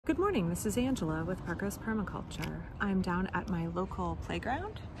Good morning, this is Angela with Parker's Permaculture. I'm down at my local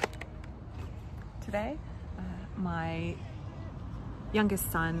playground today. My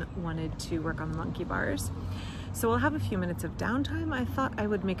youngest son wanted to work on the monkey bars, so we'll have a few minutes of downtime. I thought I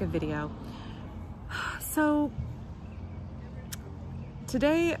would make a video. So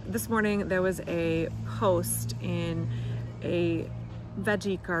this morning, there was a post in a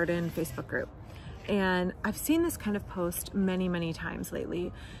veggie garden Facebook group. And I've seen this kind of post many times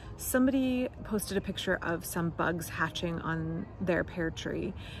lately. Somebody posted a picture of some bugs hatching on their pear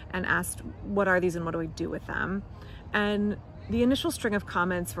tree and asked, what are these and what do I do with them? And the initial string of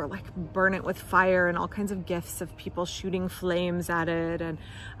comments were like, burn it with fire, and all kinds of gifs of people shooting flames at it. And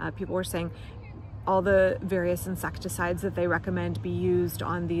people were saying all the various insecticides that they recommend be used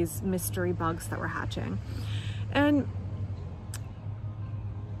on these mystery bugs that were hatching. And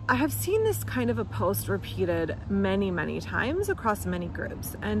I have seen this kind of a post repeated many times across many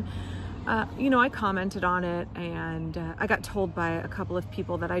groups. And, I commented on it, and I got told by a couple of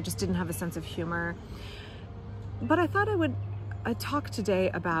people that I just didn't have a sense of humor. But I thought I would talk today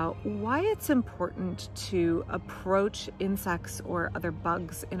about why it's important to approach insects or other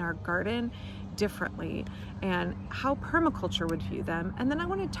bugs in our garden differently and how permaculture would view them. And then I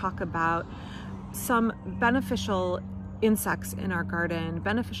want to talk about some beneficial insects in our garden,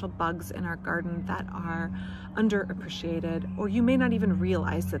 beneficial bugs in our garden that are underappreciated, or you may not even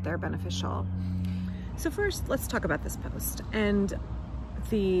realize that they're beneficial. So first, let's talk about this post and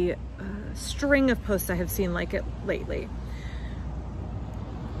the string of posts I have seen like it lately.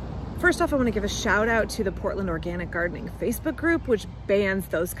 First off, I want to give a shout out to the Portland Organic Gardening Facebook group, which bans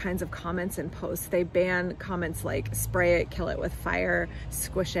those kinds of comments and posts. They ban comments like spray it, kill it with fire,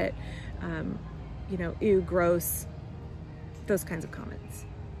 squish it, ew, gross, those kinds of comments.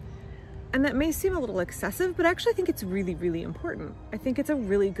 And that may seem a little excessive, but actually I think it's really important. I think it's a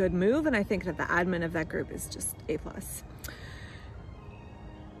really good move, and I think that the admin of that group is just A+.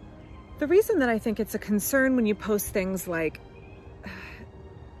 The reason that I think it's a concern when you post things like,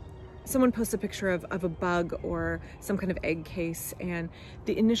 someone posts a picture of a bug or some kind of egg case, and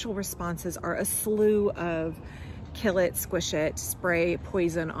the initial responses are a slew of kill it, squish it, spray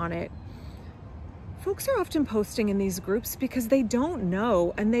poison on it. Folks are often posting in these groups because they don't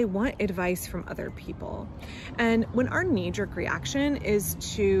know and they want advice from other people. And when our knee-jerk reaction is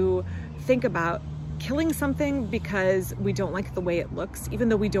to think about killing something because we don't like the way it looks, even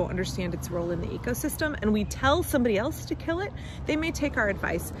though we don't understand its role in the ecosystem, and we tell somebody else to kill it, they may take our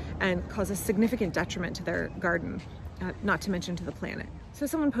advice and cause a significant detriment to their garden, not to mention to the planet. So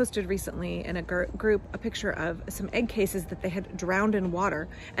someone posted recently in a group a picture of some egg cases that they had drowned in water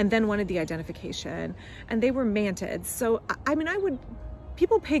and then wanted the identification, and they were mantids. So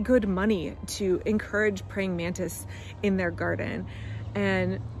people pay good money to encourage praying mantis in their garden,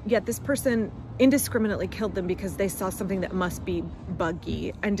 and yet this person indiscriminately killed them because they saw something that must be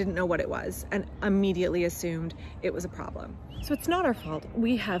buggy and didn't know what it was and immediately assumed it was a problem. So it's not our fault.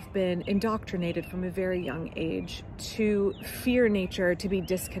 We have been indoctrinated from a very young age to fear nature, to be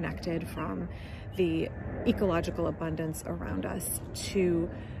disconnected from the ecological abundance around us, to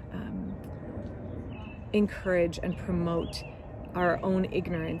encourage and promote our own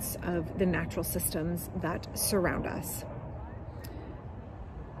ignorance of the natural systems that surround us.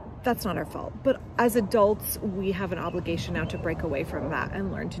 That's not our fault, but as adults, we have an obligation now to break away from that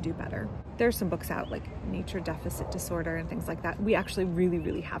and learn to do better. There's some books out like Nature Deficit Disorder and things like that. We actually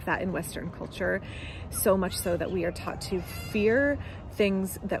really have that in Western culture, so much so that we are taught to fear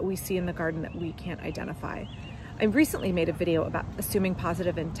things that we see in the garden that we can't identify. I recently made a video about assuming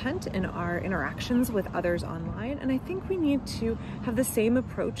positive intent in our interactions with others online, and I think we need to have the same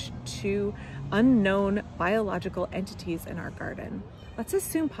approach to unknown biological entities in our garden. Let's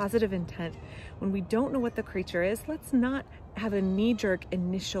assume positive intent. When we don't know what the creature is, let's not have a knee-jerk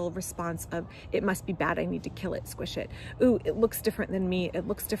initial response of, it must be bad, I need to kill it, squish it. Ooh, it looks different than me. It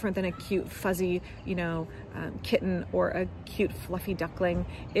looks different than a cute, fuzzy, kitten or a cute, fluffy duckling.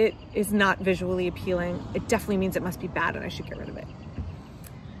 It is not visually appealing. It definitely means it must be bad and I should get rid of it.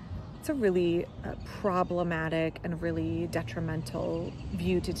 It's a really problematic and really detrimental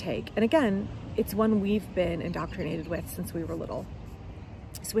view to take. And again, it's one we've been indoctrinated with since we were little.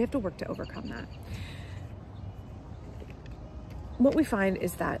 So we have to work to overcome that. What we find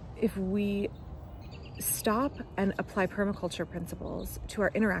is that if we stop and apply permaculture principles to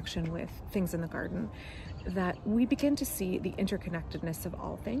our interaction with things in the garden, that we begin to see the interconnectedness of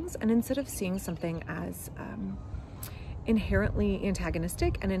all things. And instead of seeing something as inherently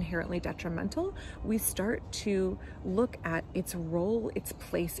antagonistic and inherently detrimental, we start to look at its role, its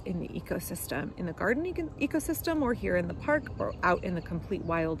place in the ecosystem, in the garden ecosystem, or here in the park, or out in the complete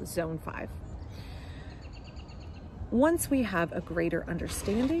wild zone 5. Once we have a greater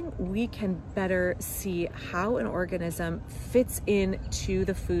understanding, we can better see how an organism fits into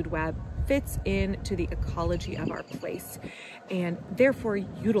the food web, fits into the ecology of our place, and therefore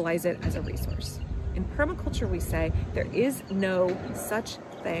utilize it as a resource. In permaculture, we say there is no such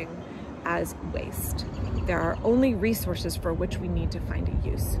thing as waste. There are only resources for which we need to find a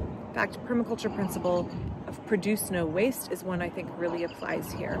use. In fact, permaculture principle of produce no waste is one I think really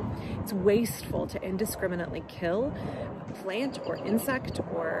applies here. It's wasteful to indiscriminately kill a plant or insect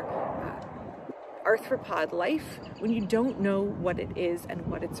or arthropod life when you don't know what it is and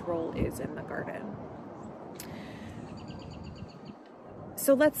what its role is in the garden.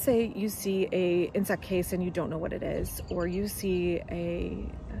 So let's say you see a insect case and you don't know what it is, or you see a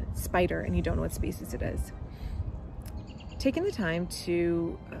spider and you don't know what species it is. Taking the time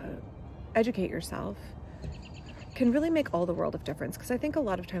to educate yourself can really make all the world of difference, because I think a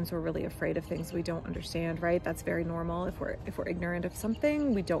lot of times we're really afraid of things we don't understand, right? That's very normal. If we're ignorant of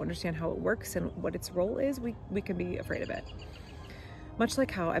something, we don't understand how it works and what its role is, we can be afraid of it. Much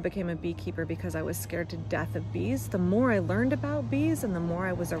like how I became a beekeeper because I was scared to death of bees, the more I learned about bees and the more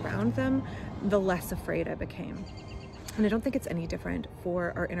I was around them, the less afraid I became. And I don't think it's any different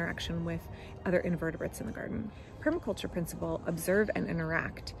for our interaction with other invertebrates in the garden. Permaculture principle, observe and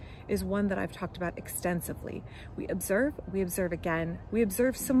interact, is one that I've talked about extensively. We observe again, we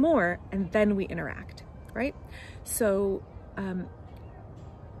observe some more, and then we interact, right? So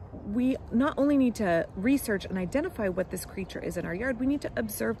we not only need to research and identify what this creature is in our yard, we need to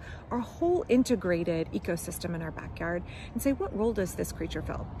observe our whole integrated ecosystem in our backyard and say, what role does this creature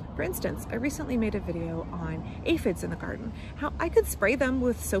fill? For instance, I recently made a video on aphids in the garden, how I could spray them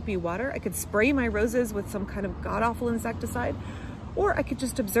with soapy water, I could spray my roses with some kind of god-awful insecticide, or I could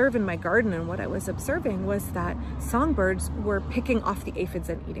just observe in my garden, and what I was observing was that songbirds were picking off the aphids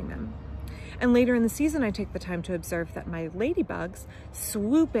and eating them. And later in the season, I take the time to observe that my ladybugs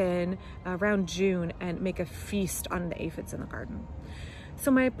swoop in around June and make a feast on the aphids in the garden.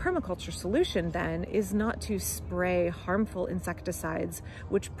 So my permaculture solution then is not to spray harmful insecticides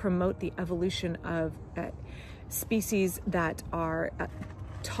which promote the evolution of species that are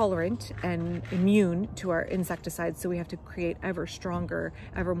tolerant and immune to our insecticides, so we have to create ever stronger,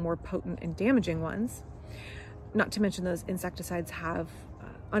 ever more potent and damaging ones. Not to mention those insecticides have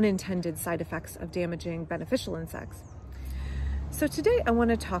unintended side effects of damaging beneficial insects. So today I want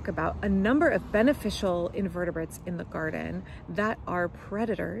to talk about a number of beneficial invertebrates in the garden that are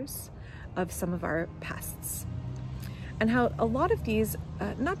predators of some of our pests. And how a lot of these,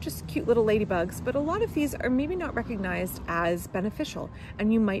 not just cute little ladybugs, but a lot of these are maybe not recognized as beneficial.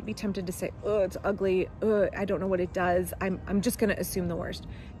 And you might be tempted to say, oh, it's ugly, I don't know what it does, I'm just gonna assume the worst.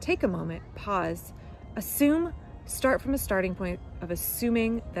 Take a moment, pause, start from a starting point of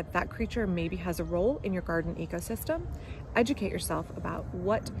assuming that that creature maybe has a role in your garden ecosystem. Educate yourself about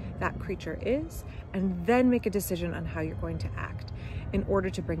what that creature is, and then make a decision on how you're going to act in order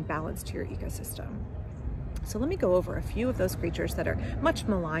to bring balance to your ecosystem. So let me go over a few of those creatures that are much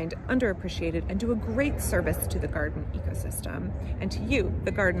maligned, underappreciated, and do a great service to the garden ecosystem, and to you,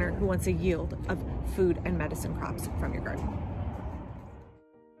 the gardener who wants a yield of food and medicine crops from your garden.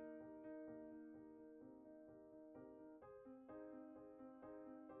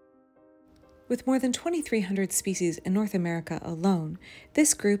 With more than 2,300 species in North America alone,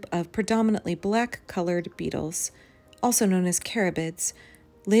 this group of predominantly black-colored beetles, also known as carabids,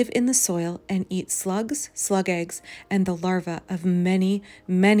 live in the soil and eat slugs, slug eggs, and the larvae of many,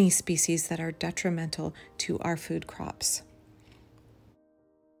 many species that are detrimental to our food crops.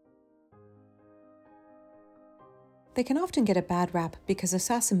 They can often get a bad rap because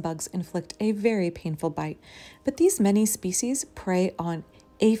assassin bugs inflict a very painful bite, but these many species prey on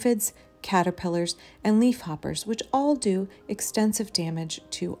aphids, caterpillars, and leafhoppers, which all do extensive damage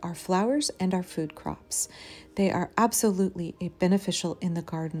to our flowers and our food crops. They are absolutely beneficial in the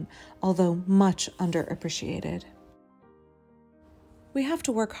garden, although much underappreciated. We have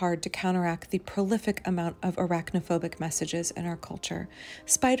to work hard to counteract the prolific amount of arachnophobic messages in our culture.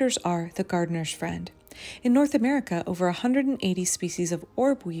 Spiders are the gardener's friend. In North America, over 180 species of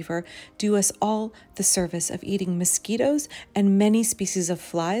orb weaver do us all the service of eating mosquitoes and many species of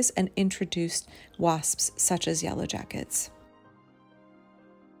flies and introduced wasps such as yellow jackets.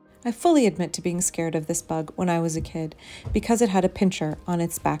 I fully admit to being scared of this bug when I was a kid because it had a pincher on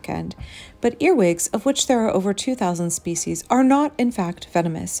its back end. But earwigs, of which there are over 2,000 species, are not in fact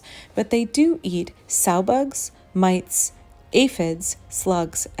venomous, but they do eat sow bugs, mites, aphids,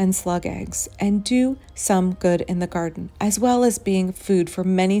 slugs, and slug eggs, and do some good in the garden, as well as being food for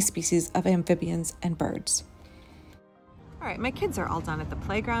many species of amphibians and birds. All right, my kids are all done at the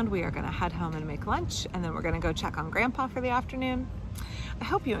playground. We are gonna head home and make lunch, and then we're gonna go check on Grandpa for the afternoon. I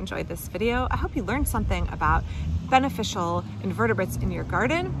hope you enjoyed this video. I hope you learned something about beneficial invertebrates in your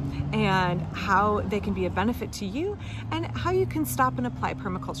garden and how they can be a benefit to you, and how you can stop and apply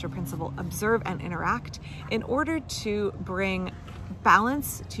permaculture principle, observe and interact, in order to bring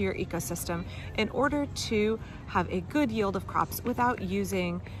balance to your ecosystem, in order to have a good yield of crops without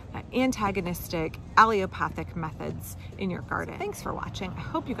using antagonistic, allelopathic methods in your garden. Thanks for watching. I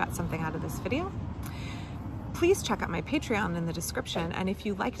hope you got something out of this video. Please check out my Patreon in the description, and if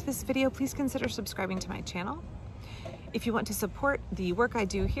you liked this video, please consider subscribing to my channel. If you want to support the work I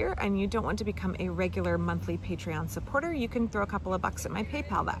do here and you don't want to become a regular monthly Patreon supporter, you can throw a couple of bucks at my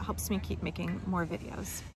PayPal. That helps me keep making more videos.